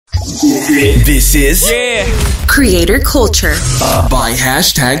This is Creator Culture by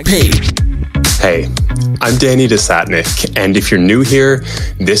 #Paid. Hey, I'm Danny Desatnik, and if you're new here,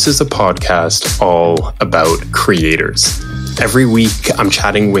 this is a podcast all about creators. Every week, I'm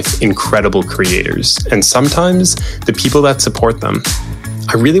chatting with incredible creators, and sometimes the people that support them.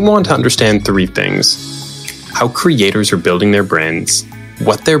 I really want to understand three things: how creators are building their brands,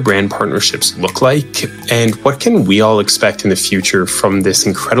 what their brand partnerships look like, and what can we all expect in the future from this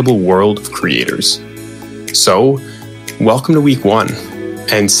incredible world of creators. So, welcome to week one.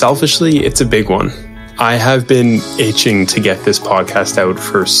 And selfishly, it's a big one. I have been itching to get this podcast out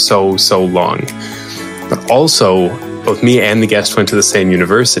for so long. But also, both me and the guest went to the same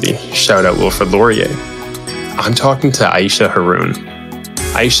university. Shout out Wilfrid Laurier. I'm talking to Aysha Harun.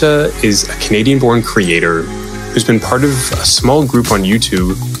 Aysha is a Canadian-born creator who's been part of a small group on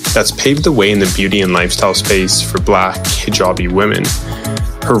YouTube that's paved the way in the beauty and lifestyle space for Black hijabi women.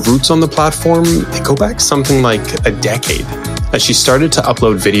 Her roots on the platform, they go back something like a decade, as she started to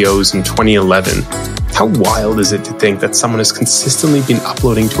upload videos in 2011. How wild is it to think that someone has consistently been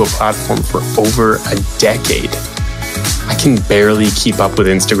uploading to a platform for over a decade? I can barely keep up with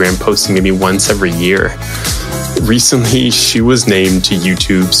Instagram, posting maybe once every year. Recently, she was named to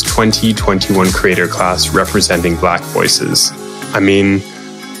YouTube's 2021 creator class representing Black voices. I mean,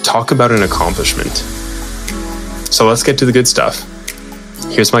 talk about an accomplishment. So let's get to the good stuff.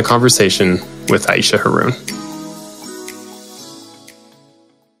 Here's my conversation with Aysha Harun.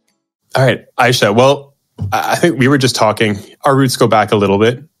 All right, Aysha. Well, I think we were just talking. Our roots go back a little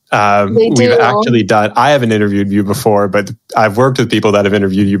bit. We've actually done, I haven't interviewed you before, but I've worked with people that have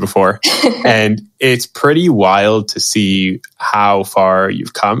interviewed you before. And it's pretty wild to see how far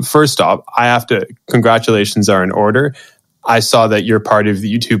you've come. First off, congratulations are in order. I saw that you're part of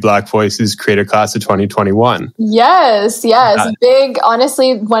the YouTube Black Voices Creator Class of 2021. Yes. Big,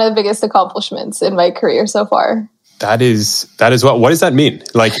 honestly, one of the biggest accomplishments in my career so far. That is what does that mean?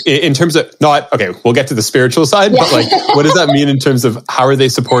 Like in terms of, we'll get to the spiritual side, but like, what does that mean in terms of how are they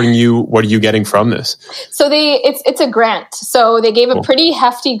supporting you? What are you getting from this? So it's a grant. So they gave a pretty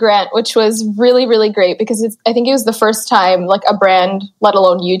hefty grant, which was really, really great because I think it was the first time like a brand, let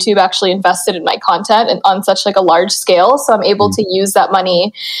alone YouTube, actually invested in my content and on such like a large scale. So I'm able to use that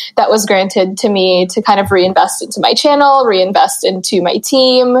money that was granted to me to kind of reinvest into my channel, reinvest into my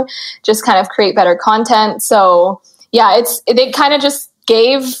team, just kind of create better content. So yeah, they kind of just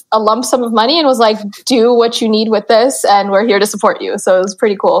gave a lump sum of money and was like, do what you need with this, and we're here to support you. So it was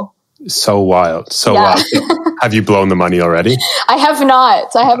pretty cool. So wild. Wild. Have you blown the money already? I have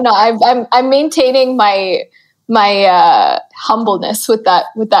not. I'm maintaining my humbleness with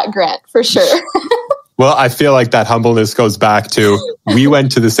that grant for sure. Well, I feel like that humbleness goes back to we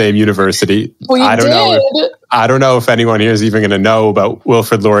went to the same university. I don't know if anyone here is even going to know about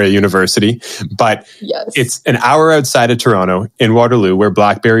Wilfrid Laurier University, but It's an hour outside of Toronto in Waterloo where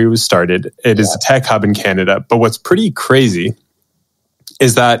BlackBerry was started. It is a tech hub in Canada. But what's pretty crazy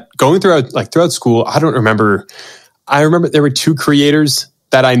is that going throughout school, I remember there were two creators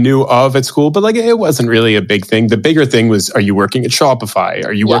that I knew of at school, but like it wasn't really a big thing. The bigger thing was, are you working at Shopify?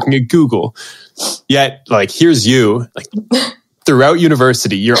 Are you working at Google? Yet, like, here's you, like, throughout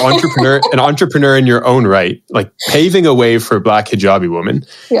university, you're an entrepreneur in your own right, like paving a way for Black hijabi women,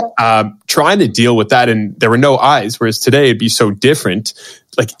 trying to deal with that. And there were no eyes, whereas today it'd be so different.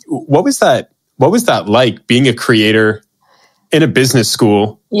 Like, what was that like being a creator in a business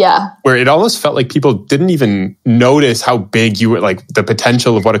school? Yeah. Where it almost felt like people didn't even notice how big you were, like the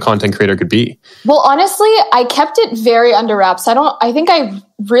potential of what a content creator could be. Well, honestly, I kept it very under wraps. I think I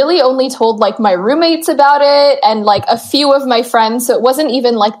really only told like my roommates about it and like a few of my friends. So it wasn't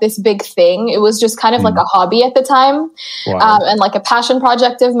even like this big thing. It was just kind of like a hobby at the time. Wow. And like a passion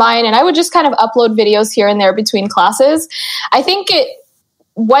project of mine. And I would just kind of upload videos here and there between classes. I think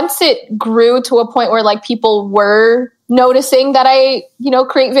once it grew to a point where like people were noticing that I,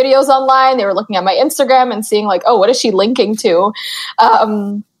 create videos online, they were looking at my Instagram and seeing like, oh, what is she linking to?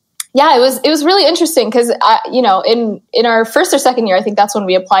 It was really interesting because, in our first or second year, I think that's when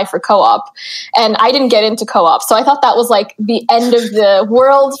we applied for co-op, and I didn't get into co-op. So I thought that was like the end of the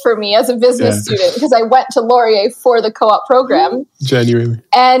world for me as a business student because I went to Laurier for the co-op program. Genuinely.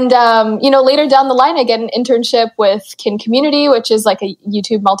 And, later down the line, I get an internship with Kin Community, which is like a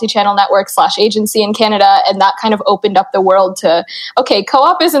YouTube multi-channel network / agency in Canada. And that kind of opened up the world to, okay,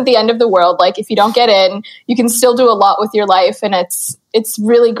 co-op isn't the end of the world. Like if you don't get in, you can still do a lot with your life. And it's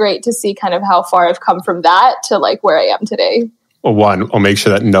really great to see kind of how far I've come from that to like where I am today. Well, one, I'll make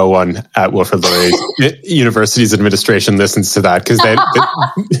sure that no one at Wilfrid Laurier University's administration listens to that because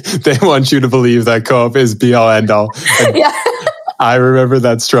they want you to believe that co-op is be all end all. I remember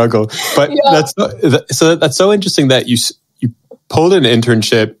that struggle. But that's so interesting that you pulled an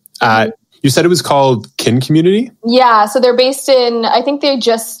internship at, you said it was called Kin Community? Yeah, so they're based in, I think they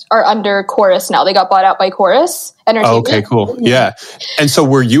just are under Chorus now. They got bought out by Chorus Entertainment. Okay, cool. Yeah. And so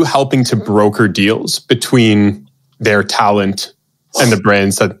were you helping to broker deals between their talent and the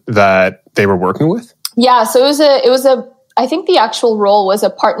brands that they were working with? Yeah, so it was a I think the actual role was a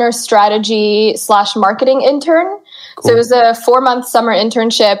partner strategy / marketing intern. Cool. So it was a 4-month summer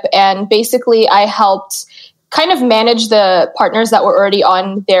internship, and basically I helped kind of manage the partners that were already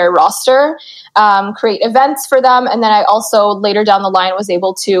on their roster, create events for them. And then I also later down the line was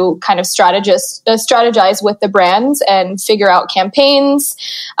able to kind of strategize with the brands and figure out campaigns,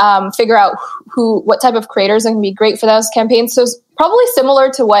 figure out what type of creators are going to be great for those campaigns. So it's probably similar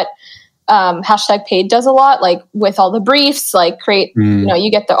to what hashtag paid does a lot, like with all the briefs, like create,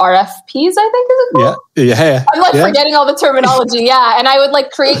 you get the RFPs, I think is it called? Yeah. I'm forgetting all the terminology. Yeah. And I would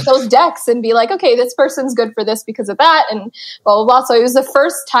like create those decks and be like, okay, this person's good for this because of that and blah, blah, blah. So it was the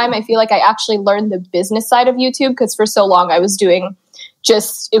first time I feel like I actually learned the business side of YouTube, because for so long I was doing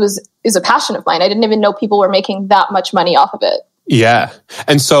it was a passion of mine. I didn't even know people were making that much money off of it. Yeah.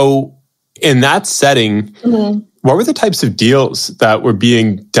 And so in that setting, what were the types of deals that were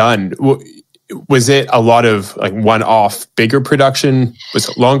being done? Was it a lot of like one-off bigger production? Was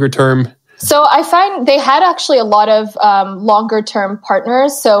it longer term? So I find they had actually a lot of longer term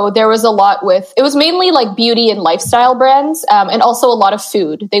partners. So there was a lot it was mainly like beauty and lifestyle brands, and also a lot of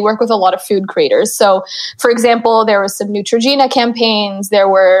food. They work with a lot of food creators. So for example, there was some Neutrogena campaigns. There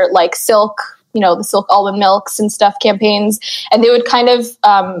were like Silk, the Silk almond milks and stuff campaigns. And they would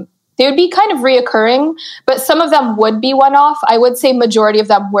they would be kind of reoccurring, but some of them would be one-off. I would say majority of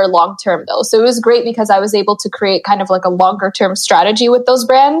them were long-term though. So it was great because I was able to create kind of like a longer-term strategy with those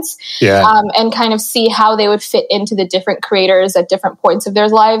brands, and kind of see how they would fit into the different creators at different points of their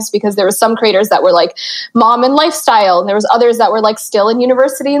lives, because there were some creators that were like mom and lifestyle, and there was others that were like still in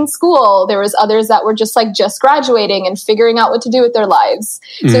university and school. There was others that were just like just graduating and figuring out what to do with their lives.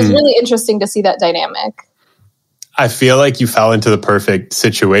 So it was really interesting to see that dynamic. I feel like you fell into the perfect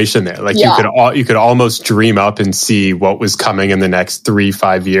situation there. Like you could almost dream up and see what was coming in the next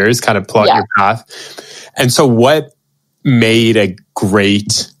 3-5 years, kind of plot your path. And so what made a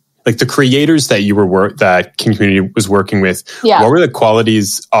great, like the creators that that Kin Community was working with, what were the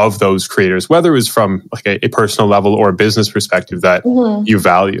qualities of those creators, whether it was from like a personal level or a business perspective that you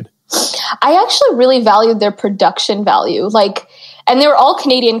valued? I actually really valued their production value. And they were all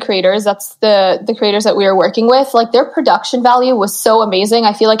Canadian creators. That's the creators that we were working with. Like their production value was so amazing.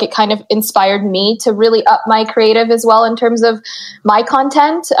 I feel like it kind of inspired me to really up my creative as well in terms of my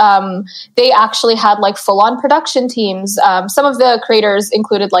content. They actually had like full-on production teams. Some of the creators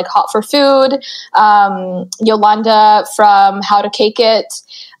included like Hot for Food, Yolanda from How to Cake It,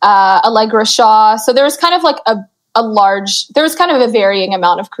 Allegra Shaw. So there was kind of like there was kind of a varying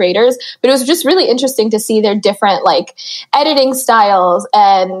amount of creators, but it was just really interesting to see their different like editing styles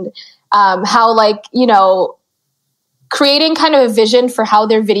and how creating kind of a vision for how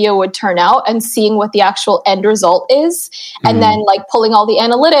their video would turn out and seeing what the actual end result is, and then like pulling all the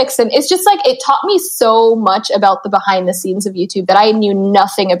analytics. And it's just like, it taught me so much about the behind the scenes of YouTube that I knew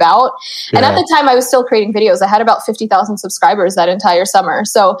nothing about. And at the time I was still creating videos. I had about 50,000 subscribers that entire summer.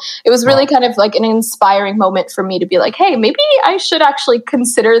 So it was really kind of like an inspiring moment for me to be like, hey, maybe I should actually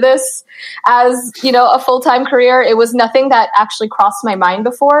consider this as, a full-time career. It was nothing that actually crossed my mind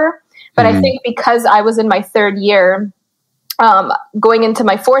before. But I think because I was in my 3rd year, going into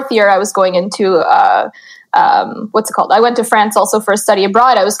my 4th year, I was going into, what's it called? I went to France also for a study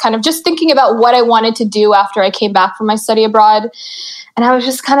abroad. I was kind of just thinking about what I wanted to do after I came back from my study abroad. And I was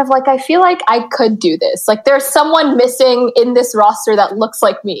just kind of like, I feel like I could do this. Like there's someone missing in this roster that looks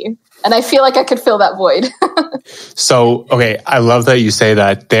like me. And I feel like I could fill that void. So, okay. I love that you say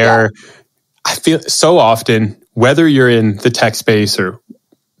that I feel so often, whether you're in the tech space or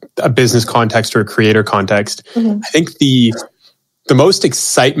a business context or a creator context, I think the most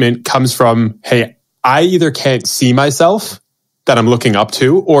excitement comes from, hey, I either can't see myself that I'm looking up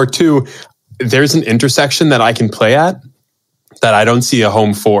to, or 2, there's an intersection that I can play at that I don't see a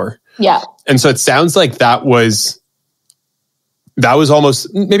home for. Yeah. And so it sounds like that was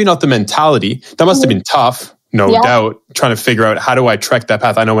almost, maybe not the mentality. That must have been tough, no doubt, trying to figure out how do I trek that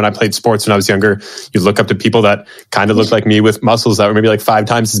path. I know when I played sports when I was younger, you look up to people that kind of looked like me with muscles that were maybe like 5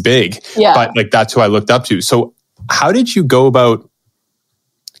 times as big. Yeah. But like that's who I looked up to. So how did you go about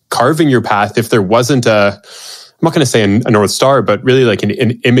carving your path if there wasn't I'm not going to say a North Star, but really like an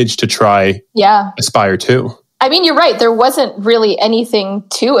image to try aspire to? I mean, you're right. There wasn't really anything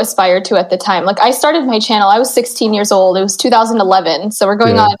to aspire to at the time. Like, I started my channel, I was 16 years old. It was 2011. So we're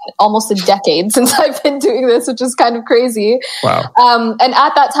going on almost a decade since I've been doing this, which is kind of crazy. Wow. And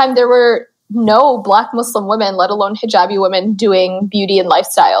at that time, there were no Black Muslim women, let alone hijabi women, doing beauty and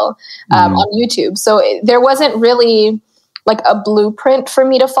lifestyle on YouTube. So there wasn't really like a blueprint for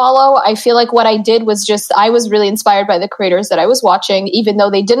me to follow. I feel like what I did was just, I was really inspired by the creators that I was watching, even though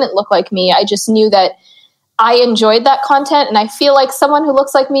they didn't look like me. I just knew that I enjoyed that content, and I feel like someone who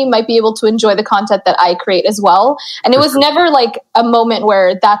looks like me might be able to enjoy the content that I create as well. And it was never like a moment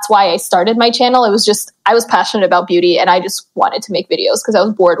where that's why I started my channel. It was just, I was passionate about beauty and I just wanted to make videos because I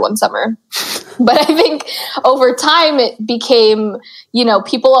was bored one summer. But I think over time it became, you know,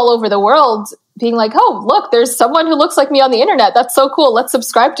 people all over the world being like, oh, look, there's someone who looks like me on the internet. That's so cool. Let's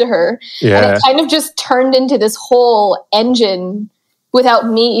subscribe to her. Yeah. And it kind of just turned into this whole engine without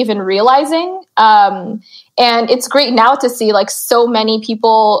me even realizing. And it's great now to see like so many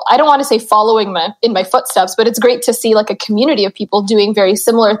people, I don't want to say following in my footsteps, but it's great to see like a community of people doing very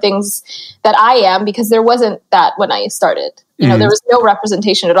similar things that I am, because there wasn't that when I started. You know, there was no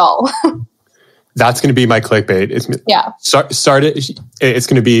representation at all. That's going to be my clickbait. It's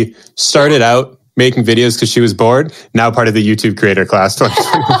going to be started out making videos because she was bored. Now part of the YouTube creator class.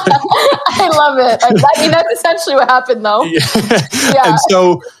 I love it. I mean, that's essentially what happened, though. Yeah. And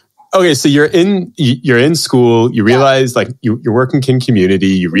so, okay, so you're in school. You realize like you're working in community.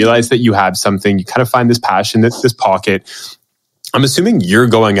 You realize that you have something. You kind of find this passion, this pocket. I'm assuming you're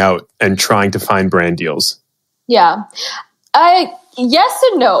going out and trying to find brand deals. Yeah. Yes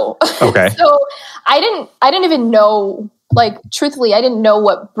and no. Okay. So I didn't even know, like, truthfully, I didn't know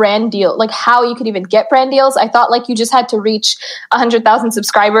what brand deal, like how you could even get brand deals. I thought like you just had to reach 100,000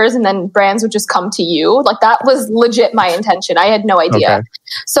 subscribers and then brands would just come to you. Like that was legit my intention. I had no idea. Okay.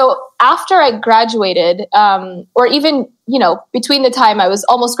 So after I graduated, or even, you know, between the time I was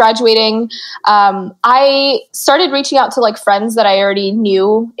almost graduating, I started reaching out to like friends that I already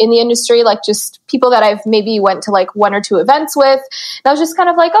knew in the industry, like just people that I've maybe went to like 1 or 2 events with. And I was just kind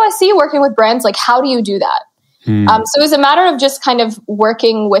of like, oh, I see you working with brands. Like, how do you do that? So it was a matter of just kind of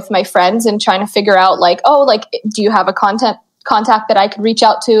working with my friends and trying to figure out like, oh, like, do you have a contact that I could reach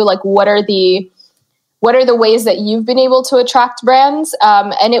out to? Like, what are the ways that you've been able to attract brands?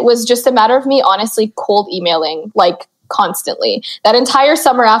 And it was just a matter of me honestly cold emailing like constantly. That entire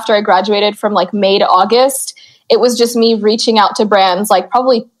summer after I graduated, from like May to August, it was just me reaching out to brands. Like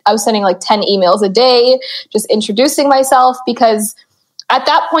probably I was sending like 10 emails a day, just introducing myself, because at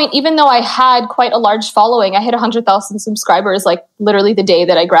that point, even though I had quite a large following, I hit 100,000 subscribers, like literally the day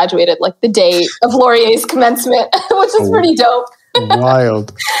that I graduated, like the day of Laurier's commencement, which is pretty dope.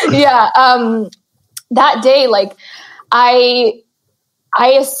 Wild. Yeah. That day, like I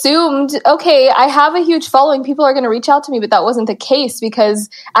assumed, okay, I have a huge following. People are going to reach out to me, but that wasn't the case, because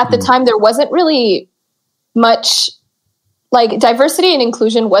at the time there wasn't really much, like diversity and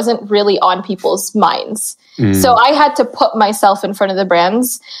inclusion wasn't really on people's minds. So I had to put myself in front of the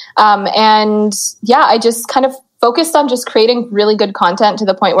brands. And yeah, I just kind of focused on just creating really good content to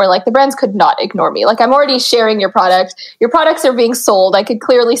the point where like the brands could not ignore me. Like, I'm already sharing your product. Your products are being sold. I could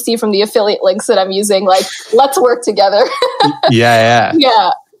clearly see from the affiliate links that I'm using, like, let's work together. Yeah.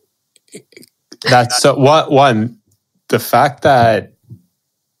 Yeah. That's so one, the fact that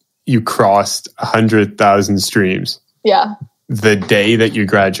you crossed 100,000 streams. Yeah. The day that you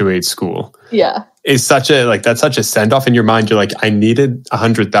graduate school. Yeah. Is such a, like, that's such a send off in your mind. You're like, I needed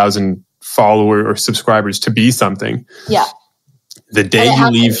 100,000 followers or subscribers to be something. Yeah. The day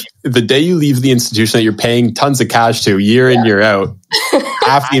you leave the institution that you're paying tons of cash to year in, year out,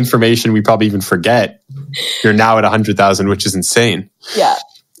 half the information we probably even forget, you're now at 100,000, which is insane. Yeah.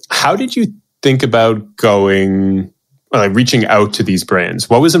 How did you think about going, or like reaching out to these brands?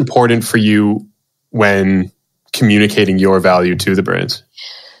 What was important for you when communicating your value to the brands?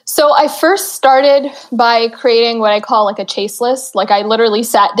 So I first started by creating what I call like a chase list. Like, I literally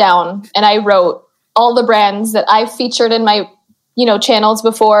sat down and I wrote all the brands that I've featured in my, you know, channels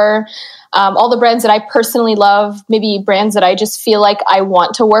before, all the brands that I personally love, maybe brands that I just feel like I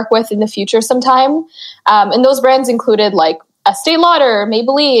want to work with in the future sometime. And those brands included like Estee Lauder,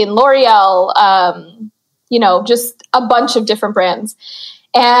 Maybelline, L'Oreal, you know, just a bunch of different brands.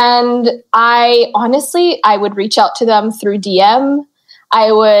 And I would reach out to them through DM.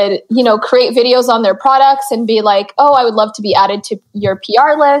 I would, you know, create videos on their products and be like, oh, I would love to be added to your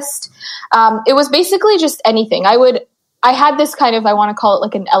PR list. It was basically just anything. I had this kind of, I want to call it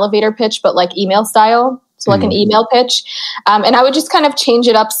like an elevator pitch, but like email style. So like an email pitch. And I would just kind of change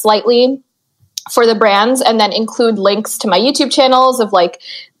it up slightly for the brands and then include links to my YouTube channels of like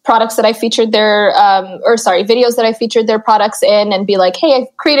products that I featured their, videos that I featured their products in, and be like, hey,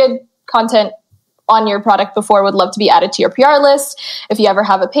 I've created content on your product before, would love to be added to your PR list. If you ever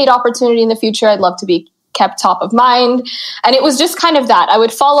have a paid opportunity in the future, I'd love to be kept top of mind. And it was just kind of that. I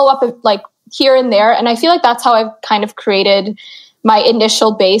would follow up like here and there. And I feel like that's how I've kind of created my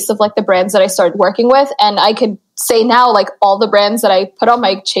initial base of like the brands that I started working with. And I could say now, like all the brands that I put on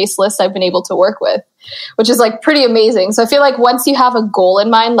my chase list, I've been able to work with, which is like pretty amazing. So I feel like once you have a goal in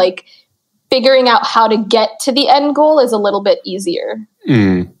mind, like figuring out how to get to the end goal is a little bit easier.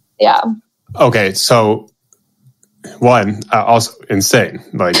 Yeah. Okay. So one, also insane.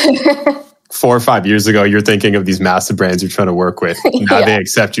 Like 4 or 5 years ago, you're thinking of these massive brands you're trying to work with. Now they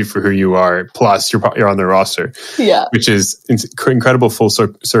accept you for who you are. Plus you're on their roster, which is incredible full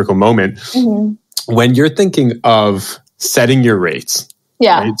circle moment. When you're thinking of setting your rates.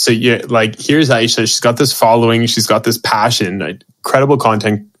 Right? So like, here's Aysha. She's got this following. She's got this passion, incredible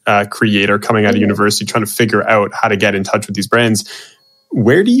content creator coming out of university, trying to figure out how to get in touch with these brands.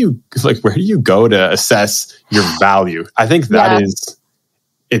 Where do you go to assess your value? I think that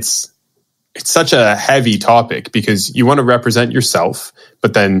it's such a heavy topic, because you want to represent yourself,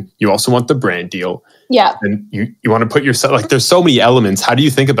 but then you also want the brand deal. Yeah. And you want to put yourself, like, there's so many elements. How do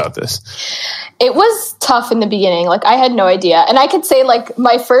you think about this? It was tough in the beginning. Like, I had no idea. And I could say, like,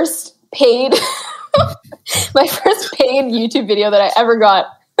 my first paid YouTube video that I ever got,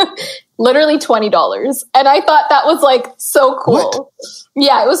 literally $20. And I thought that was like so cool. What?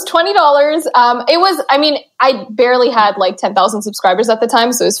 Yeah, it was $20. I barely had like 10,000 subscribers at the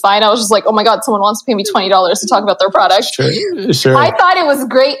time, so it was fine. I was just like, oh my God, someone wants to pay me $20 to talk about their product. Sure. I thought it was a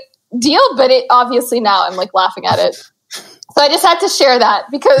great deal, but it obviously now I'm like laughing at it. So I just had to share that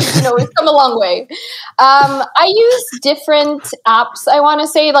because, we've come a long way. I use different apps, I want to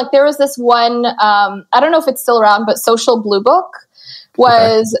say. Like, there was this one, I don't know if it's still around, but Social Blue Book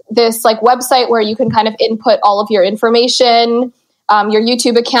was this like website where you can kind of input all of your information, your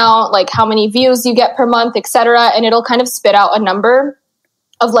YouTube account, like how many views you get per month, etc. And it'll kind of spit out a number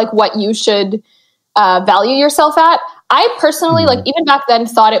of like what you should value yourself at. I personally, like, even back then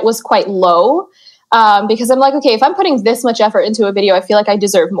thought it was quite low, because I'm like, okay, if I'm putting this much effort into a video, I feel like I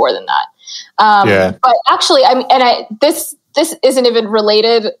deserve more than that. But actually, this isn't even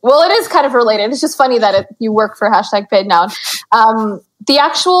related. Well, it is kind of related. It's just funny that you work for #Paid now.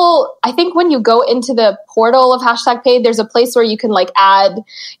 I think when you go into the portal of #Paid, there's a place where you can like add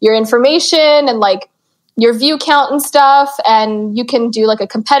your information and like your view count and stuff. And you can do like a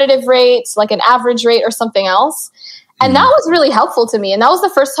competitive rate, like an average rate or something else. And that was really helpful to me. And that was the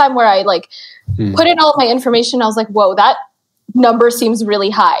first time where I like put in all of my information. I was like, whoa, that number seems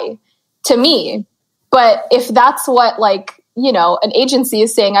really high to me. But if that's what like, an agency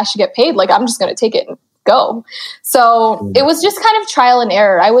is saying I should get paid, like, I'm just going to take it and go. So it was just kind of trial and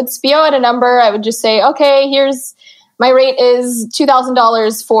error. I would spew out a number. I would just say, okay, here's my rate is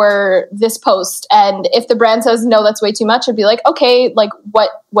 $2,000 for this post. And if the brand says, no, that's way too much, I'd be like, okay, like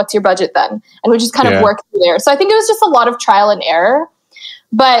what's your budget then? And we just kind of work through there. So I think it was just a lot of trial and error,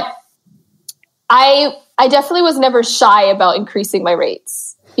 but I definitely was never shy about increasing my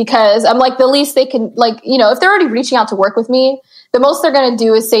rates, because I'm like, the least they can, like, if they're already reaching out to work with me, the most they're going to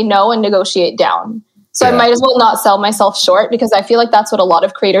do is say no and negotiate down. So I might as well not sell myself short, because I feel like that's what a lot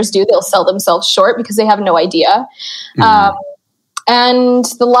of creators do. They'll sell themselves short because they have no idea. And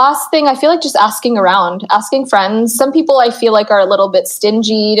the last thing, I feel like just asking around, asking friends. Some people I feel like are a little bit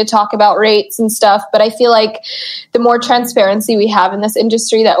stingy to talk about rates and stuff, but I feel like the more transparency we have in this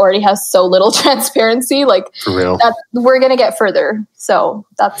industry that already has so little transparency, like, for real, that we're going to get further. So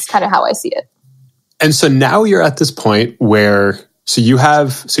that's kind of how I see it. And so now you're at this point where, so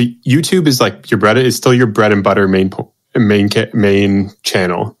YouTube is like still your bread and butter main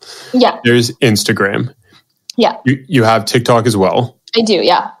channel. Yeah. There's Instagram. Yeah. You have TikTok as well. I do,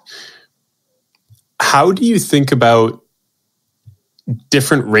 yeah. How do you think about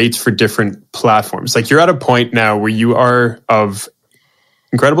different rates for different platforms? Like, you're at a point now where you are of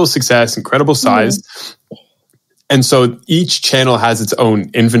incredible success, incredible size. And so each channel has its own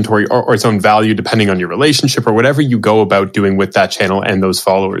inventory or its own value depending on your relationship or whatever you go about doing with that channel and those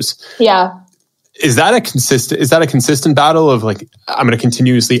followers. Yeah. Is that a consistent battle of like, I'm going to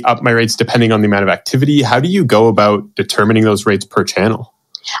continuously up my rates depending on the amount of activity? How do you go about determining those rates per channel?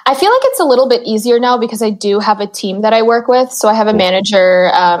 I feel like it's a little bit easier now because I do have a team that I work with. So I have a manager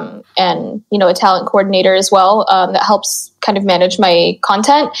and, a talent coordinator as well that helps kind of manage my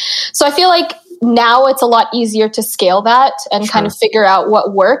content. So I feel like now it's a lot easier to scale that and kind of figure out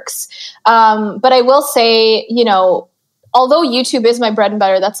what works. But I will say, although YouTube is my bread and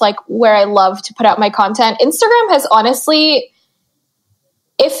butter, that's like where I love to put out my content. Instagram has honestly,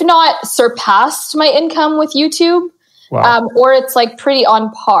 if not surpassed my income with YouTube. Wow. Or it's like pretty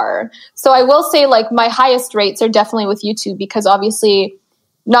on par. So I will say like my highest rates are definitely with YouTube, because obviously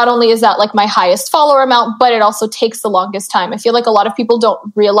not only is that like my highest follower amount, but it also takes the longest time. I feel like a lot of people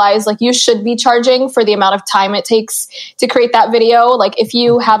don't realize like you should be charging for the amount of time it takes to create that video. Like if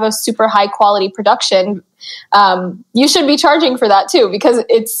you have a super high quality production, you should be charging for that too, because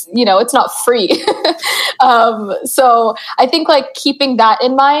it's, you know, it's not free. So I think like keeping that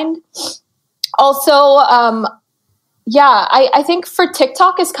in mind. Also, yeah, I think for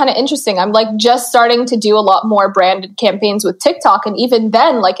TikTok is kind of interesting. I'm like just starting to do a lot more branded campaigns with TikTok. And even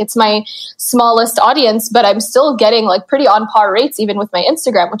then, like it's my smallest audience, but I'm still getting like pretty on par rates even with my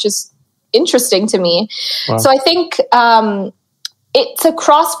Instagram, which is interesting to me. Wow. So I think it's a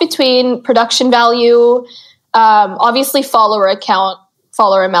cross between production value, obviously follower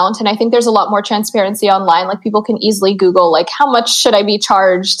amount. And I think there's a lot more transparency online. Like people can easily Google like how much should I be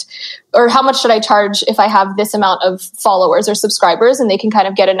charged, or how much should I charge if I have this amount of followers or subscribers, and they can kind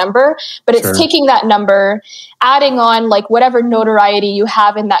of get a number. But it's taking that number, adding on like whatever notoriety you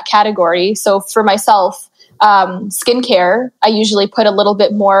have in that category. So for myself, skincare, I usually put a little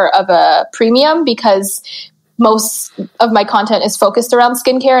bit more of a premium, because most of my content is focused around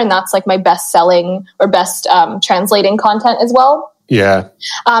skincare, and that's like my best selling or best translating content as well. Yeah.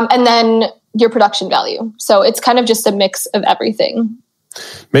 And then your production value. So it's kind of just a mix of everything.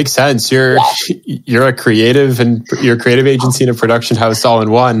 Makes sense. You're a creative, and you're a creative agency and a production house all in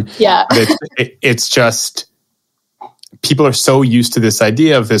one. Yeah. It's just, people are so used to this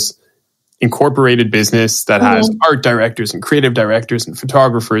idea of this incorporated business that has art directors and creative directors and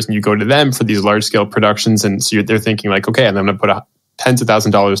photographers, and you go to them for these large scale productions. And so they're thinking like, okay, and I'm going to put tens of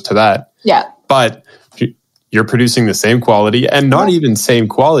 $1,000s to that. Yeah. But you're producing the same quality, and not even same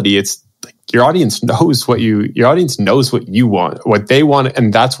quality. It's like your audience knows what you want, what they want,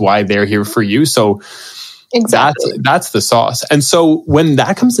 and that's why they're here for you. So exactly, that's the sauce. And so when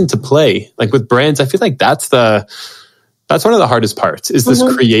that comes into play, like with brands, I feel like that's one of the hardest parts, is this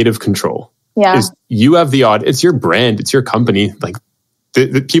creative control. Yeah. Is you have the it's your brand, it's your company. Like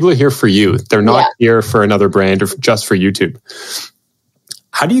the people are here for you. They're not here for another brand or just for YouTube.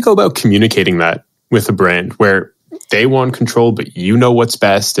 How do you go about communicating that with a brand where they want control, but you know what's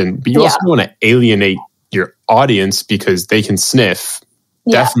best, but you also don't want to alienate your audience, because they can sniff,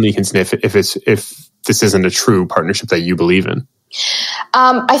 definitely can sniff if this isn't a true partnership that you believe in?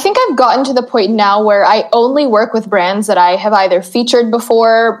 I think I've gotten to the point now where I only work with brands that I have either featured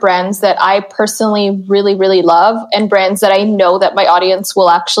before, brands that I personally really, really love, and brands that I know that my audience will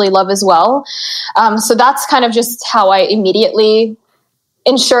actually love as well. So that's kind of just how I immediately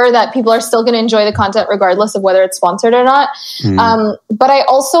ensure that people are still going to enjoy the content regardless of whether it's sponsored or not. But I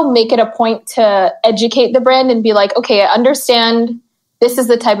also make it a point to educate the brand and be like, okay, I understand this is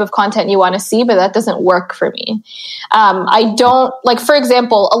the type of content you want to see, but that doesn't work for me. I don't, like, for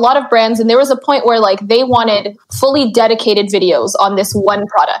example, a lot of brands, and there was a point where like they wanted fully dedicated videos on this one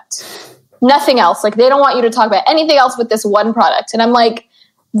product, nothing else. Like they don't want you to talk about anything else with this one product. And I'm like,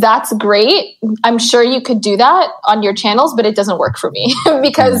 that's great. I'm sure you could do that on your channels, but it doesn't work for me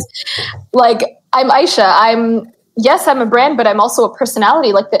because like I'm Aysha. I'm a brand, but I'm also a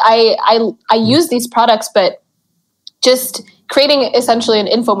personality. Like that I use these products, but just creating essentially an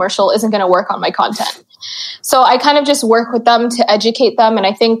infomercial isn't going to work on my content. So I kind of just work with them to educate them. And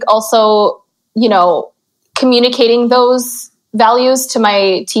I think also, communicating those values to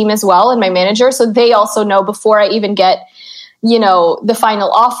my team as well and my manager. So they also know before I even get the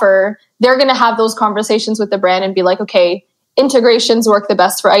final offer, they're going to have those conversations with the brand and be like, okay, integrations work the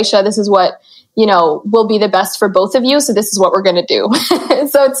best for Aysha. This is what, will be the best for both of you. So this is what we're going to do.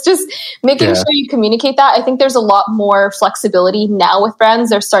 So it's just making sure you communicate that. I think there's a lot more flexibility now with brands.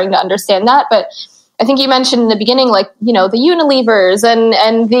 They're starting to understand that. But I think you mentioned in the beginning, like, the Unilevers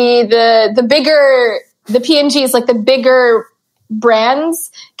and the bigger, the P&Gs, like the bigger brands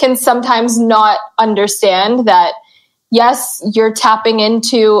can sometimes not understand that, yes, you're tapping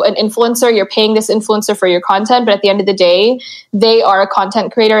into an influencer, you're paying this influencer for your content, but at the end of the day, they are a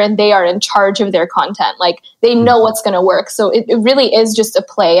content creator and they are in charge of their content. Like they know what's going to work. So it really is just a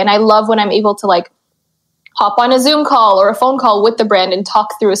play. And I love when I'm able to like hop on a Zoom call or a phone call with the brand and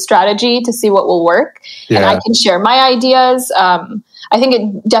talk through a strategy to see what will work. Yeah. And I can share my ideas. I think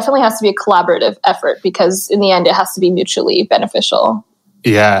it definitely has to be a collaborative effort because in the end, it has to be mutually beneficial.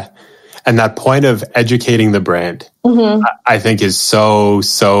 Yeah. And that point of educating the brand, I think is so,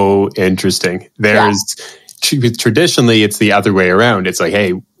 so interesting. Traditionally, it's the other way around. It's like,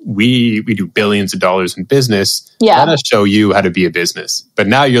 hey, we do billions of dollars in business. Yeah. Let us show you how to be a business. But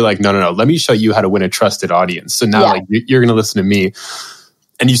now you're like, no. Let me show you how to win a trusted audience. So now like you're going to listen to me.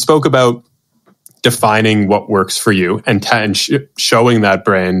 And you spoke about defining what works for you and showing that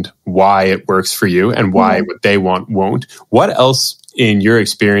brand why it works for you and why what they want won't. What else in your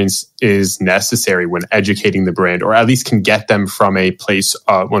experience is necessary when educating the brand, or at least can get them from a place,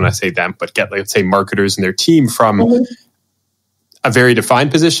 when I say them, but get, let's say, marketers and their team from a very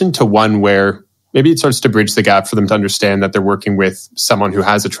defined position to one where maybe it starts to bridge the gap for them to understand that they're working with someone who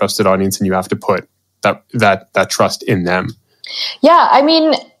has a trusted audience and you have to put that trust in them? Yeah, I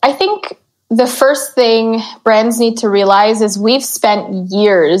mean, I think the first thing brands need to realize is we've spent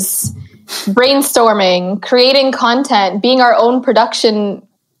years brainstorming, creating content, being our own production,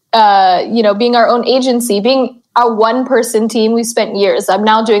 being our own agency, being a one-person team. We've spent years. I'm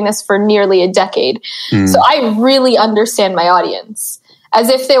now doing this for nearly a decade. So I really understand my audience as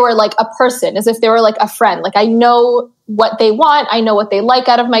if they were like a person, as if they were like a friend. Like I know what they want. I know what they like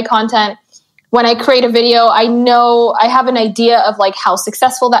out of my content. When I create a video, I know I have an idea of like how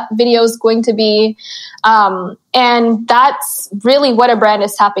successful that video is going to be. And that's really what a brand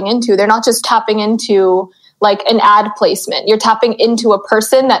is tapping into. They're not just tapping into like an ad placement. You're tapping into a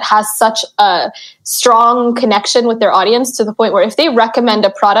person that has such a strong connection with their audience to the point where if they recommend a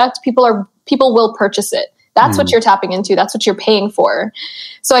product, people will purchase it. That's what you're tapping into. That's what you're paying for.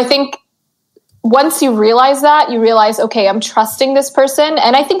 So I think once you realize that, you realize, okay, I'm trusting this person.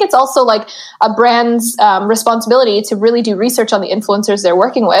 And I think it's also like a brand's responsibility to really do research on the influencers they're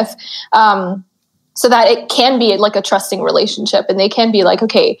working with, so that it can be like a trusting relationship. And they can be like,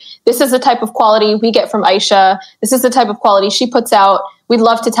 okay, this is the type of quality we get from Aysha. This is the type of quality she puts out. We'd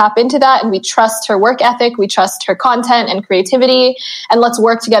love to tap into that. And we trust her work ethic. We trust her content and creativity. And let's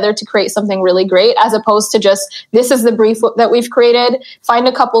work together to create something really great, as opposed to just, this is the brief that we've created. Find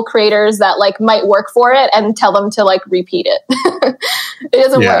a couple creators that like might work for it and tell them to like repeat it. It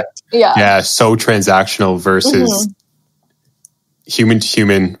doesn't work. Yeah. So transactional versus human to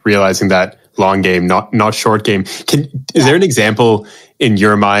human, realizing that long game, not short game. Is there an example in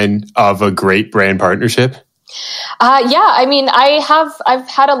your mind of a great brand partnership? I mean, I've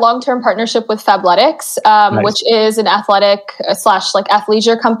had a long-term partnership with Fabletics, nice. Which is an athletic / like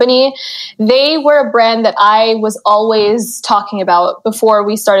athleisure company. They were a brand that I was always talking about before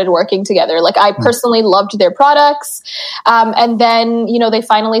we started working together. Like I personally loved their products. And then, they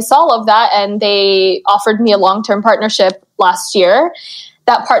finally saw all of that and they offered me a long-term partnership last year.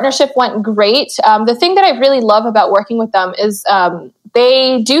 That partnership went great. The thing that I really love about working with them is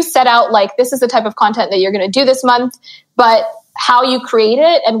they do set out like, this is the type of content that you're going to do this month, but how you create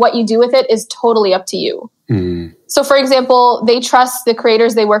it and what you do with it is totally up to you. So for example, they trust the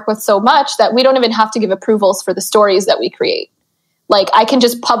creators they work with so much that we don't even have to give approvals for the stories that we create. Like I can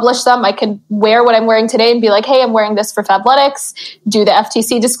just publish them. I can wear what I'm wearing today and be like, hey, I'm wearing this for Fabletics, do the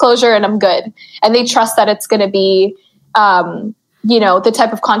FTC disclosure and I'm good. And they trust that it's going to be, the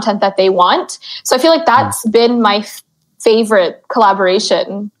type of content that they want. So I feel like that's been my favorite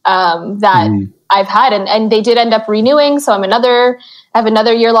collaboration that I've had. And they did end up renewing. So I have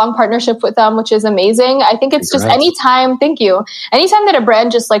another year-long partnership with them, which is amazing. I think it's just anytime that a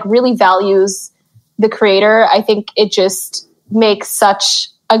brand just like really values the creator, I think it just makes such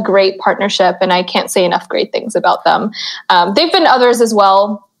a great partnership. And I can't say enough great things about them. They've been others as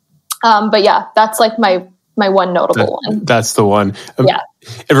well. But yeah, that's like my one notable one. That's the one. Yeah.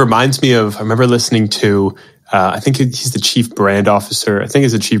 It reminds me of, I remember listening to, I think he's the chief brand officer. I think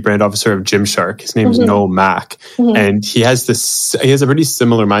he's the chief brand officer of Gymshark. His name is Noel Mack. And he has a pretty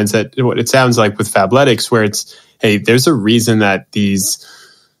similar mindset to what it sounds like with Fabletics, where it's, hey, there's a reason that these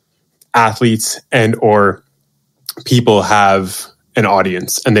athletes and or people have an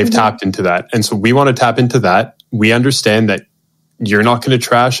audience and they've tapped into that. And so we want to tap into that. We understand that you're not going to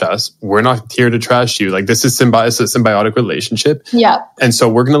trash us. We're not here to trash you. Like this is a symbiotic relationship. Yeah. And so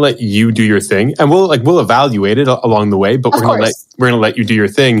we're going to let you do your thing, and we'll evaluate it along the way. But we're going to let you do your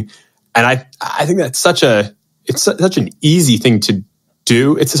thing. And I think that's such an easy thing to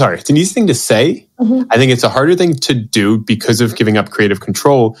do. It's an easy thing to say. I think it's a harder thing to do because of giving up creative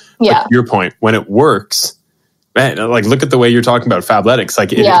control. Yeah. But to your point, when it works, man, like look at the way you're talking about Fabletics.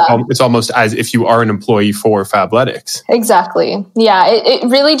 Like it's almost as if you are an employee for Fabletics. Exactly. Yeah. It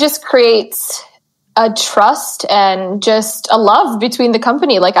really just creates a trust and just a love between the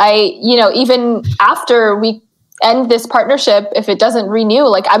company. Like even after we end this partnership, if it doesn't renew,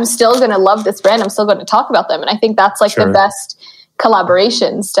 like I'm still going to love this brand. I'm still going to talk about them. And I think that's like the best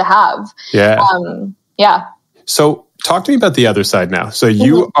collaborations to have. Yeah. So talk to me about the other side now. So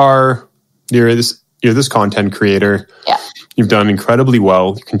you're this content creator. Yeah. You've done incredibly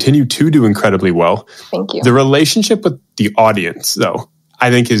well. You continue to do incredibly well. Thank you. The relationship with the audience, though, I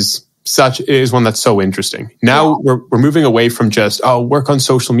think is is one that's so interesting. Now we're moving away from just, work on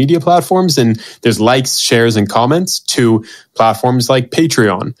social media platforms and there's likes, shares, and comments to platforms like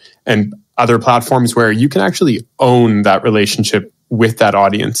Patreon and other platforms where you can actually own that relationship with that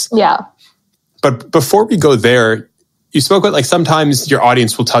audience. Yeah. But before we go there, you spoke about like sometimes your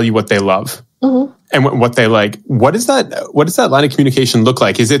audience will tell you what they love and what they like. What does that line of communication look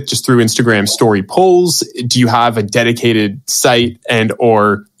like? Is it just through Instagram story polls? Do you have a dedicated site and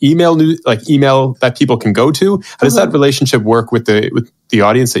or email that people can go to? How does that relationship work with the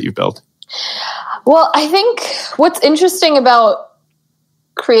audience that you've built? Well, I think what's interesting about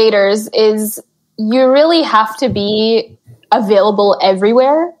creators is you really have to be available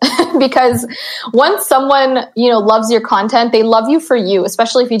everywhere because once someone, loves your content, they love you for you,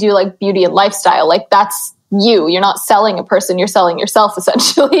 especially if you do like beauty and lifestyle. Like that's you. You're not selling a person, you're selling yourself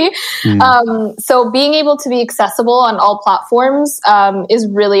essentially. So being able to be accessible on all platforms is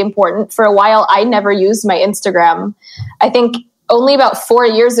really important. For a while, I never used my Instagram. I think only about 4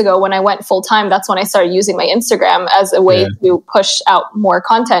 years ago when I went full time, that's when I started using my Instagram as a way to push out more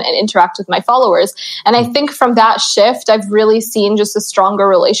content and interact with my followers. And I think from that shift, I've really seen just a stronger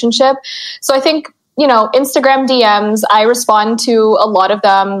relationship. So I think, Instagram DMs, I respond to a lot of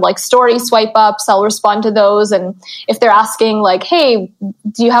them, like story swipe ups. I'll respond to those. And if they're asking like, hey,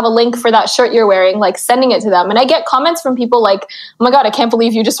 do you have a link for that shirt you're wearing? Like sending it to them. And I get comments from people like, oh my God, I can't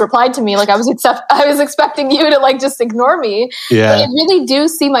believe you just replied to me. Like I was expecting you to like just ignore me. Yeah. But I really do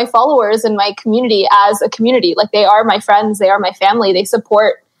see my followers and my community as a community. Like they are my friends. They are my family. They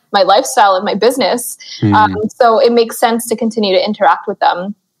support my lifestyle and my business. So it makes sense to continue to interact with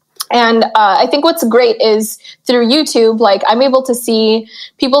them. And I think what's great is through YouTube, like I'm able to see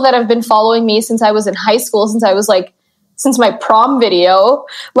people that have been following me since I was in high school, since my prom video,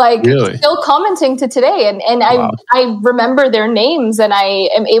 like still commenting to today. And I remember their names and I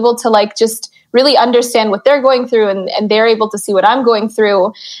am able to like just really understand what they're going through and they're able to see what I'm going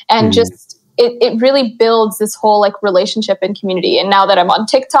through. And just it really builds this whole like relationship and community. And now that I'm on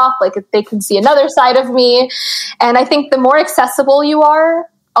TikTok, like they can see another side of me. And I think the more accessible you are,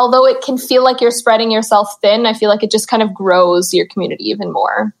 although it can feel like you're spreading yourself thin, I feel like it just kind of grows your community even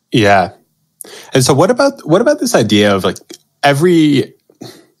more. Yeah. And so what about this idea of like I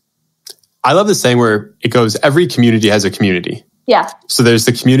love this saying where it goes, every community has a community. Yeah. So there's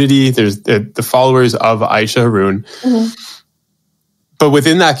the community, there's the followers of Aysha Harun. But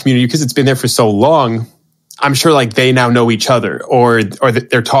within that community, because it's been there for so long, I'm sure like they now know each other or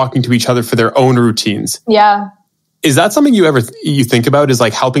they're talking to each other for their own routines. Yeah. Is that something you think about, is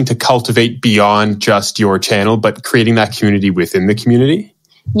like helping to cultivate beyond just your channel, but creating that community within the community?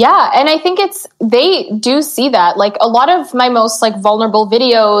 Yeah. And I think they do see that. Like a lot of my most like vulnerable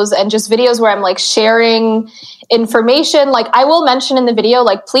videos and just videos where I'm like sharing information, like I will mention in the video,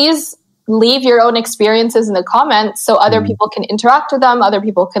 like, please leave your own experiences in the comments so other people can interact with them, other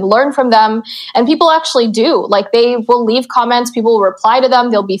people can learn from them. And people actually do. Like they will leave comments, people will reply to them.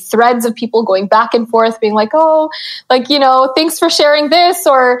 There'll be threads of people going back and forth being like, oh, like, thanks for sharing this,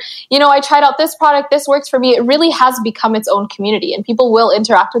 or, I tried out this product, this works for me. It really has become its own community and people will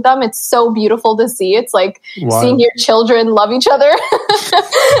interact with them. It's so beautiful to see. It's like seeing your children love each other.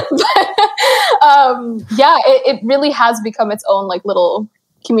 It really has become its own like little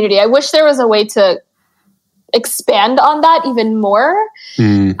community. I wish there was a way to expand on that even more.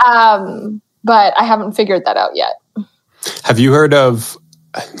 But I haven't figured that out yet. Have you heard of,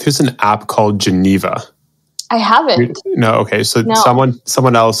 there's an app called Geneva? I haven't. No. Okay. So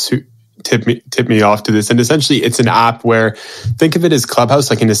someone else who tipped me off to this. And essentially it's an app where, think of it as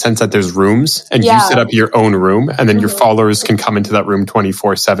Clubhouse, like in the sense that there's rooms and you set up your own room and then your followers can come into that room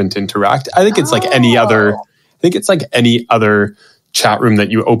 24/7 to interact. I think it's like any other chat room that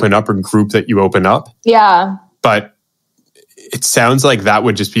you open up or group that you open up. Yeah. But it sounds like that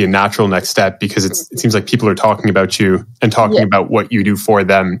would just be a natural next step because it seems like people are talking about you and talking about what you do for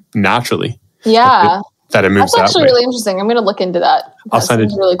them naturally. Yeah. That it moves. That's actually really interesting. I'm going to look into that. I'll send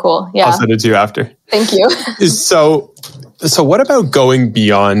it. Really cool. Yeah. I'll send it to you after. Thank you. So what about going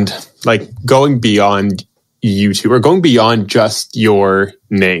beyond YouTube or going beyond just your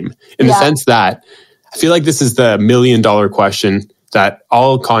name in the sense that I feel like this is the $1 million question that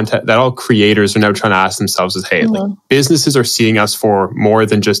all creators are now trying to ask themselves is, hey, like businesses are seeing us for more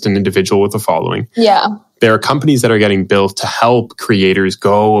than just an individual with a following. Yeah. There are companies that are getting built to help creators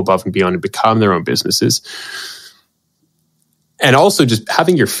go above and beyond and become their own businesses. And also just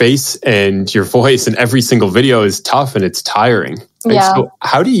having your face and your voice in every single video is tough and it's tiring. Yeah. So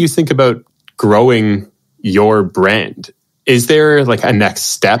how do you think about growing your brand? Is there like a next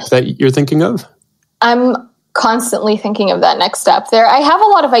step that you're thinking of? I'm constantly thinking of that next step there. I have a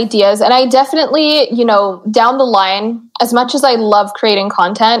lot of ideas, and I definitely, down the line, as much as I love creating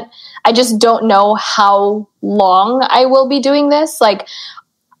content, I just don't know how long I will be doing this. Like,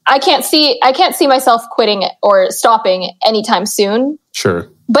 I can't see myself quitting it or stopping anytime soon. Sure.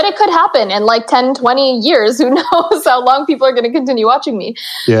 But it could happen in like 10, 20 years. Who knows how long people are going to continue watching me.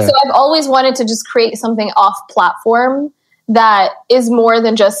 Yeah. So I've always wanted to just create something off platform that is more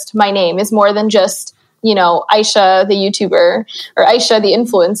than just my name, is more than just, Aysha, the YouTuber, or Aysha, the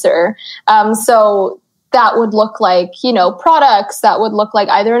influencer. So that would look like, products, that would look like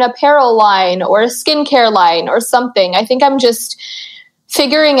either an apparel line or a skincare line or something. I think I'm just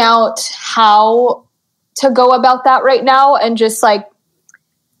figuring out how to go about that right now, and just like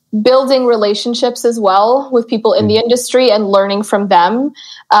building relationships as well with people in the industry and learning from them.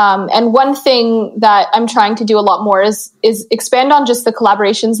 And one thing that I'm trying to do a lot more is expand on just the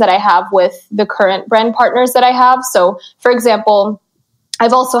collaborations that I have with the current brand partners that I have. So, for example,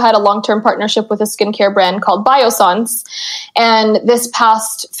 I've also had a long-term partnership with a skincare brand called Biossance. And this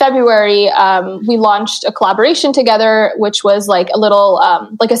past February, we launched a collaboration together, which was like a little,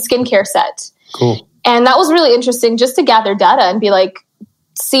 like a skincare set. Cool. And that was really interesting, just to gather data and be like,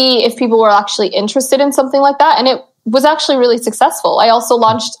 see if people were actually interested in something like that. And it was actually really successful. I also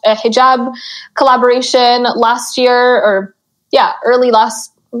launched a hijab collaboration last year, or early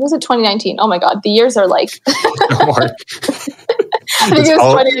last, was it 2019? Oh my God, the years are like... I think it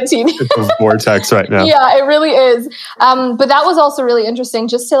was 2018. It's a vortex right now. Yeah, it really is. But that was also really interesting,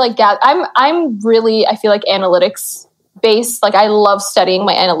 just to like I'm really, I feel like, analytics based. Like, I love studying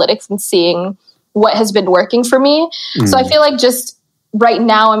my analytics and seeing what has been working for me. So I feel like just right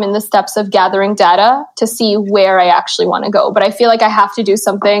now I'm in the steps of gathering data to see where I actually want to go. But I feel like I have to do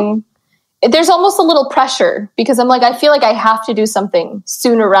something. There's almost a little pressure, because I'm like, I feel like I have to do something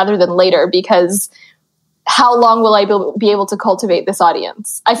sooner rather than later, because how long will I be able to cultivate this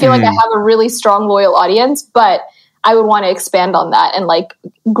audience? I feel like I have a really strong, loyal audience, but I would want to expand on that and like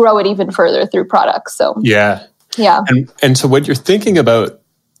grow it even further through products. So yeah. And so when you're thinking about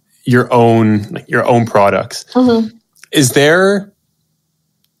your own products, is there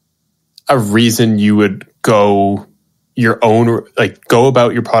a reason you would go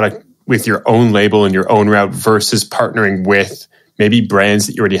about your product with your own label and your own route versus partnering with maybe brands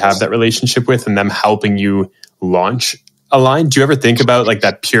that you already have that relationship with and them helping you launch a line? Do you ever think about like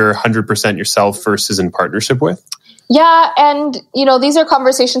that pure 100% yourself versus in partnership with? Yeah. And, these are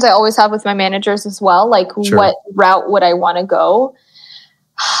conversations I always have with my managers as well. Like, what route would I want to go?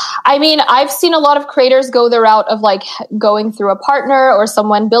 I mean, I've seen a lot of creators go the route of like going through a partner or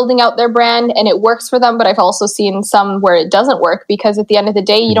someone building out their brand, and it works for them. But I've also seen some where it doesn't work, because at the end of the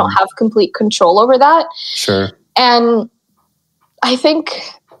day, you don't have complete control over that. Sure. And I think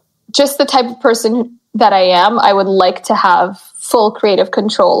just the type of person that I am, I would like to have full creative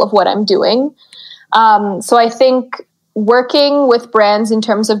control of what I'm doing. So I think working with brands in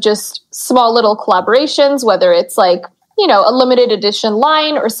terms of just small little collaborations, whether it's like, a limited edition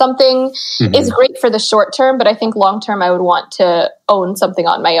line or something, is great for the short term. But I think long term, I would want to own something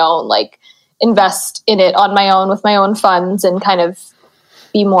on my own, like invest in it on my own with my own funds, and kind of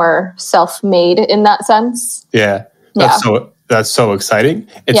be more self-made in that sense. Yeah. That's so exciting.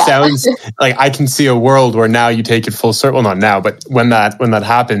 It sounds like I can see a world where now you take it full circle. Well, not now, but when that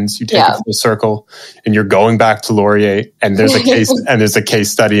happens, you take it full circle, and you're going back to Laurier, and there's a case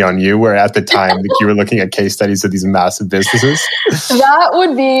study on you, where at the time you were looking at case studies of these massive businesses. That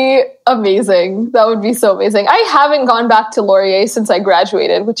would be amazing. That would be so amazing. I haven't gone back to Laurier since I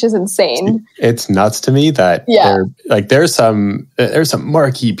graduated, which is insane. It's nuts to me that there's some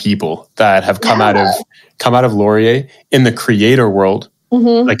marquee people that have come out of Laurier in the creator world,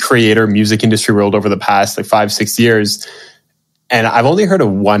 like creator music industry world, over the past like 5-6 years. And I've only heard of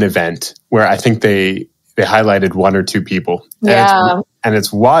one event where I think they highlighted one or two people. And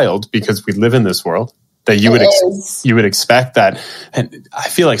it's wild, because we live in this world that you would expect that. And I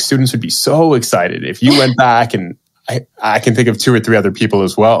feel like students would be so excited if you went back, and I can think of 2 or 3 other people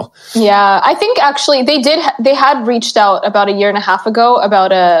as well. Yeah, I think actually they had reached out about a year and a half ago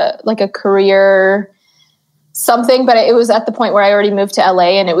about a career something, but it was at the point where I already moved to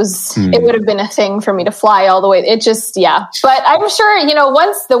LA, and it would have been a thing for me to fly all the way. It just, but I'm sure,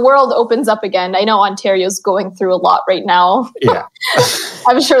 once the world opens up again, I know Ontario's going through a lot right now. Yeah.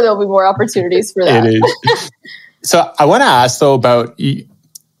 I'm sure there'll be more opportunities for that. It is. So I want to ask though about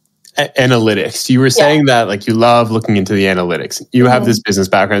analytics. You were saying that like you love looking into the analytics. You have this business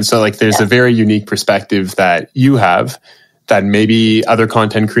background. So like there's a very unique perspective that you have that maybe other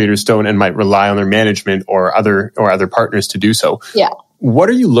content creators don't, and might rely on their management or other partners to do so. Yeah. what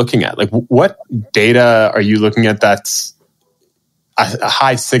are you looking at? Like, what data are you looking at that's a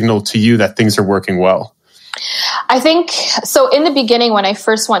high signal to you that things are working well? I think, so in the beginning, when I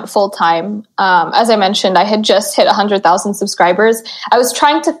first went full-time, as I mentioned, I had just hit 100,000 subscribers. I was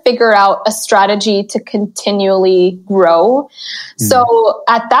trying to figure out a strategy to continually grow. So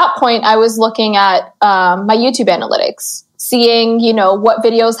at that point, I was looking at my YouTube analytics, seeing, what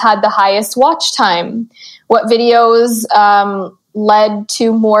videos had the highest watch time, what videos led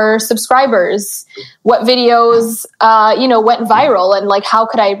to more subscribers, what videos, went viral, and like, how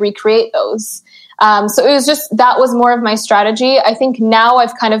could I recreate those? So it was just, that was more of my strategy. I think now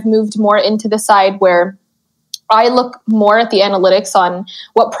I've kind of moved more into the side where I look more at the analytics on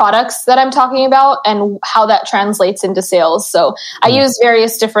what products that I'm talking about and how that translates into sales. So I use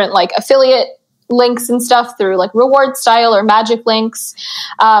various different like affiliate links and stuff through like reward style or magic links.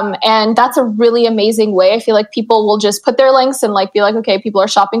 And that's a really amazing way. I feel like people will just put their links and like be like, okay, people are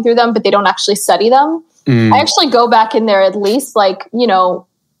shopping through them, but they don't actually study them. I actually go back in there at least like,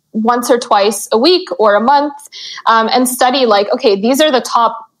 once or twice a week or a month, and study like, okay, these are the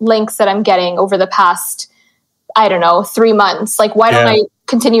top links that I'm getting over the past, 3 months. Like, why don't I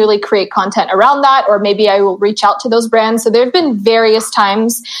continually create content around that? Or maybe I will reach out to those brands. So there have been various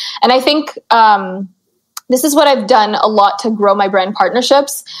times. And I think this is what I've done a lot to grow my brand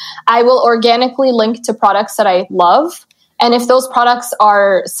partnerships. I will organically link to products that I love. And if those products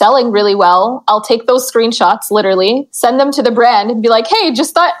are selling really well, I'll take those screenshots, literally, send them to the brand and be like, hey,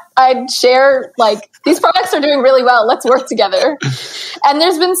 just thought I'd share, like, these products are doing really well. Let's work together. And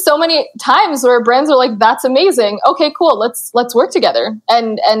there's been so many times where brands are like, that's amazing. Okay, cool. Let's work together.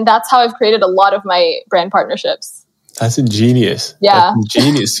 And that's how I've created a lot of my brand partnerships. That's ingenious. Yeah. That's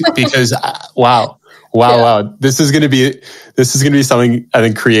ingenious because, wow. This is going to be something I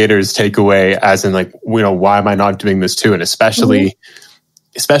think creators take away as in like, why am I not doing this too? And especially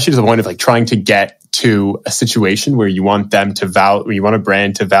to the point of like trying to get to a situation where you want them to you want a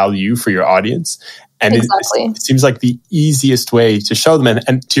brand to value you for your audience. And it seems like the easiest way to show them.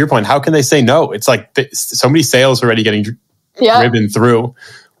 And to your point, how can they say no? It's like so many sales already getting driven through.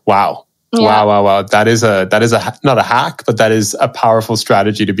 Wow. Yeah. Wow. That is not a hack, but that is a powerful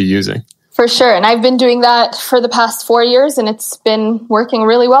strategy to be using. For sure. And I've been doing that for the past 4 years and it's been working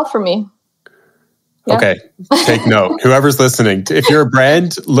really well for me. Yeah. Okay. Take note. Whoever's listening, if you're a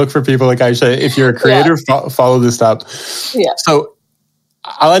brand, look for people like Aysha. If you're a creator, follow this up. Yeah. So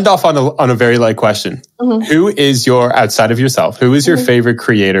I'll end off on a very light question. Who is outside of yourself, who is your favorite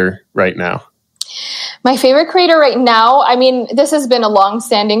creator right now? My favorite creator right now, I mean, this has been a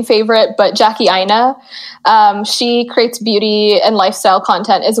long-standing favorite, but Jackie Aina, she creates beauty and lifestyle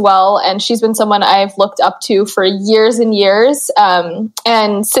content as well. And she's been someone I've looked up to for years and years.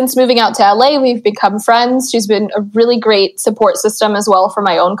 And since moving out to LA, we've become friends. She's been a really great support system as well for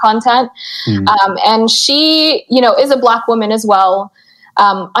my own content. And she, is a Black woman as well.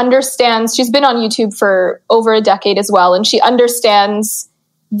 Understands, she's been on YouTube for over a decade as well. And she understands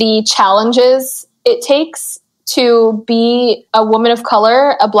the challenges it takes to be a woman of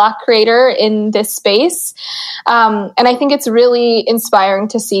color, a Black creator in this space. And I think it's really inspiring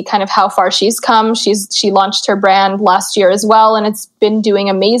to see kind of how far she's come. She launched her brand last year as well, and it's been doing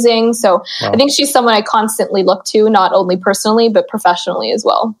amazing. So I think she's someone I constantly look to, not only personally, but professionally as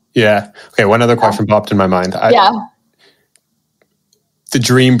well. Yeah. Okay. One other question popped in my mind. The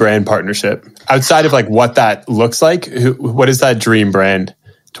dream brand partnership, outside of like what that looks like, what is that dream brand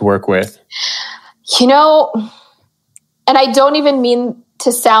to work with? And I don't even mean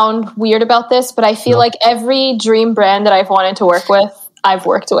to sound weird about this, but I feel like every dream brand that I've wanted to work with, I've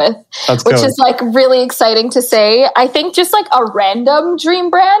worked with, which is like really exciting to say. I think just like a random dream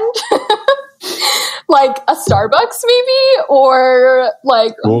brand, like a Starbucks maybe, or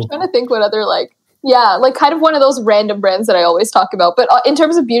like, I'm trying to think what other like kind of one of those random brands that I always talk about. But in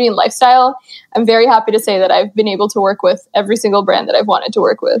terms of beauty and lifestyle, I'm very happy to say that I've been able to work with every single brand that I've wanted to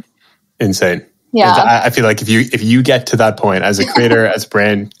work with. Insane. Yeah. I feel like if you get to that point as a creator, as a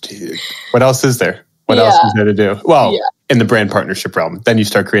brand, what else is there? What else is there to do? Well, in the brand partnership realm, then you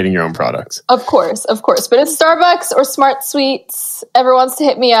start creating your own products. Of course. But if Starbucks or Smart Sweets ever wants to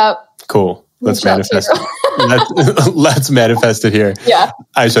hit me up. Cool. Let's manifest it. Let's manifest it here. Yeah.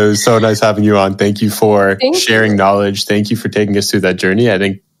 Aysha, it was so nice having you on. Thank you for sharing knowledge. Thank you for taking us through that journey. I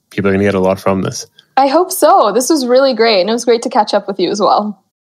think people are going to get a lot from this. I hope so. This was really great. And it was great to catch up with you as well.